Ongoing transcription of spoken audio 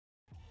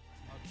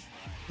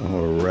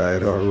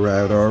Alright.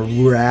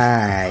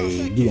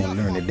 You gonna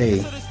learn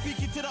today.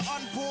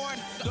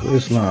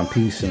 Islam,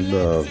 peace and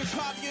love,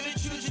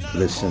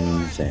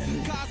 blessings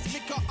and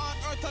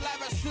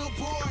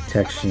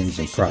protections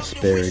and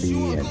prosperity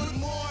and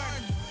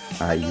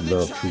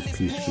love, truth,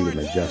 peace, freedom,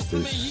 and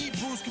justice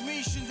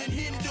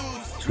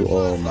to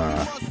all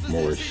my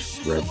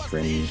Moorish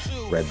brethren,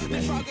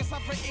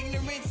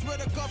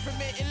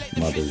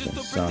 mothers and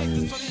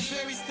sons.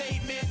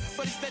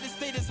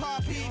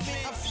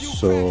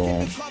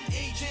 So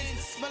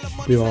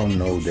we all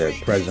know that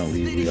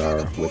presently we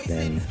are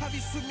within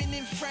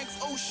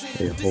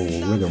a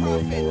whole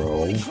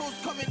rigmarole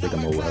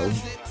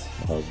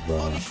of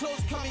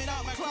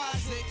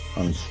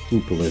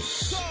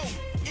unscrupulous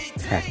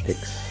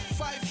tactics.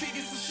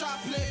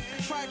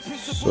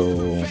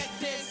 So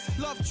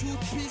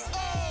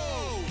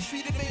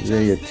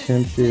they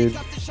attempted to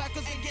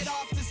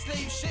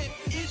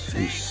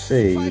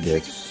say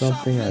that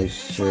something I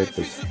said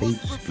was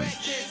hate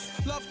speech.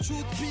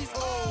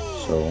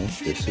 So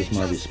this is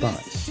my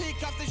response,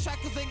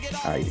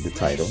 i.e. the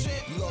title.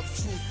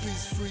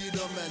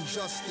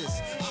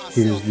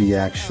 Here's the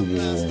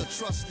actual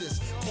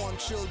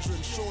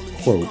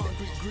quote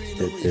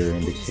that they're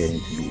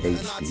indicating to be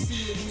hate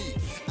speech.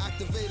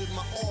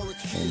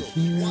 And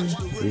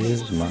here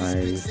is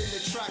my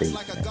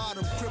statement,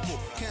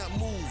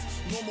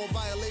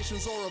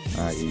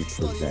 i.e.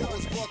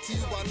 presentment.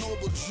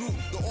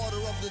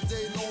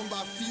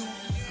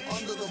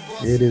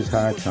 It is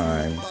high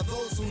time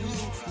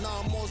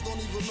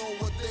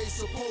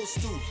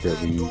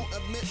that we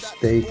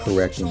stay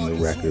correcting the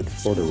record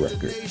for the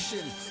record.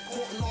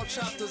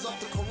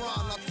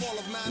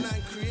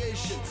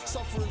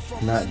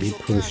 Not be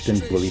pushed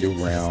and bullied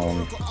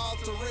around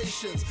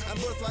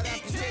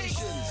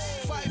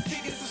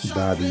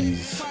by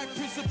these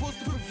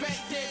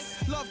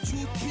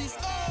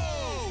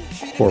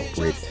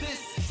corporate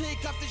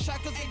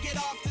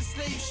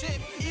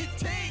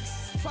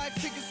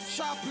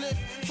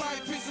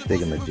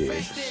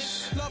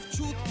thingamajigs,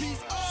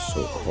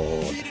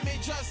 so-called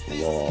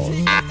laws.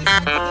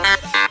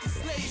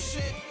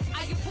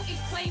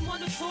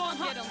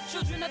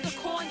 Children of the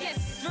corn,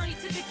 yes, journey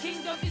to the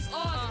kingdom is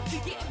ours. We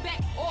getting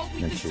back all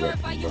we deserve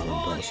by your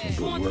heart.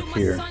 Born to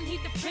my son, he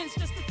the prince,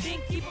 just to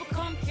think he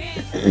become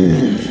king.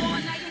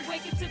 Born, I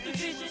awaken to the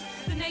vision,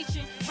 the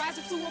nation,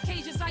 rising to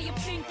occasions, I am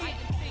thinking.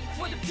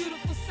 What a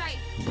beautiful sight.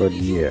 But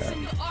yeah,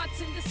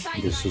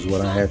 this is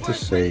what I had to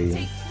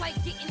say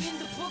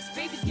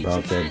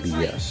about that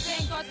BS.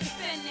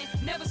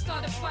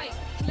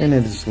 And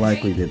it is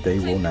likely that they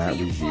will not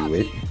review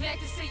it.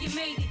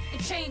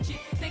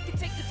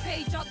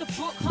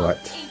 But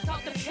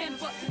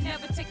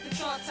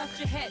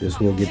this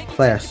will get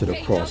plastered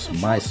across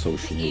my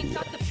social media.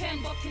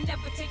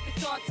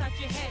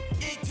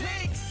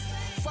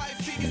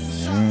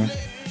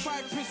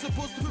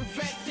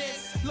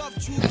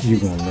 You're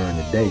gonna learn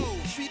today.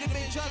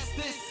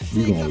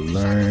 You're gonna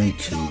learn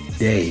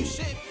today.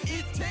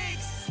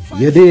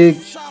 You dig?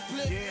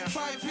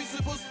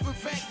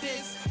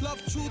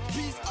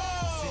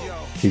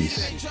 Peace.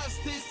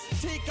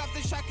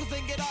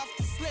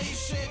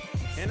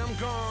 And I'm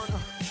gone,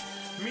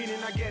 meaning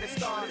I get it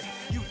started.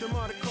 Youth them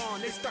on the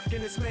corn, they stuck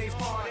in this maze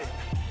party.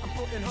 I'm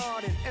putting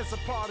hard in as a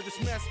part of this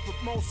mess, but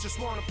most just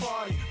wanna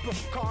party. But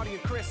Cardi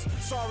and Chris,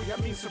 sorry I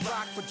mean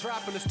Ciroc for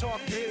dropping this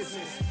talk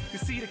business. You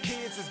see the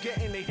kids is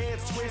getting their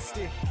heads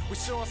twisted. We're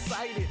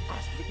short-sighted,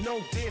 with no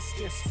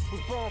distance.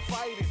 Was born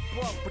fighters,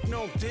 but with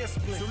no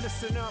discipline. So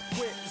listen up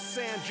quick, the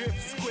sand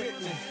drips is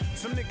quickening.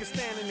 Some niggas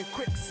standing in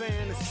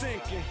quicksand and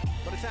sinking.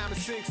 By the time it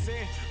sinks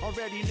in,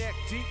 already neck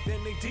deep,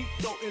 then they deep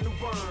throw in the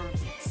worms.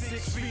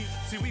 6 feet,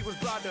 see we was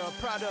brought up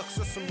products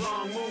of some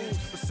wrong moves.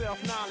 But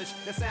self-knowledge,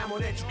 that's ammo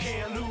that you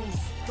can't lose.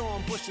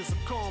 Thorn bushes or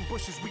corn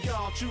bushes, we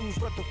all choose.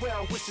 But the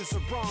well wishes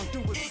are wrong, do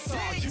it, it's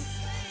all you.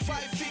 5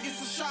 figures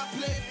to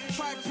shoplift,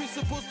 5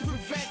 principles to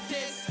prevent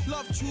this.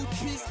 Love, truth,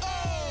 peace,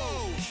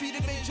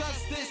 freedom and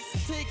justice.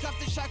 Take off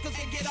the shackles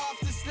and get off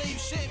the slave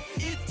ship.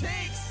 It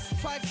takes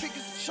 5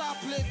 figures to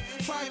shoplift,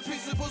 5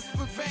 principles to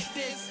prevent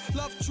this.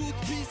 Love, truth,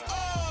 peace,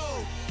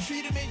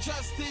 freedom and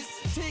justice.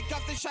 Take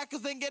off the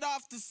shackles and get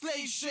off the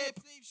slave ship.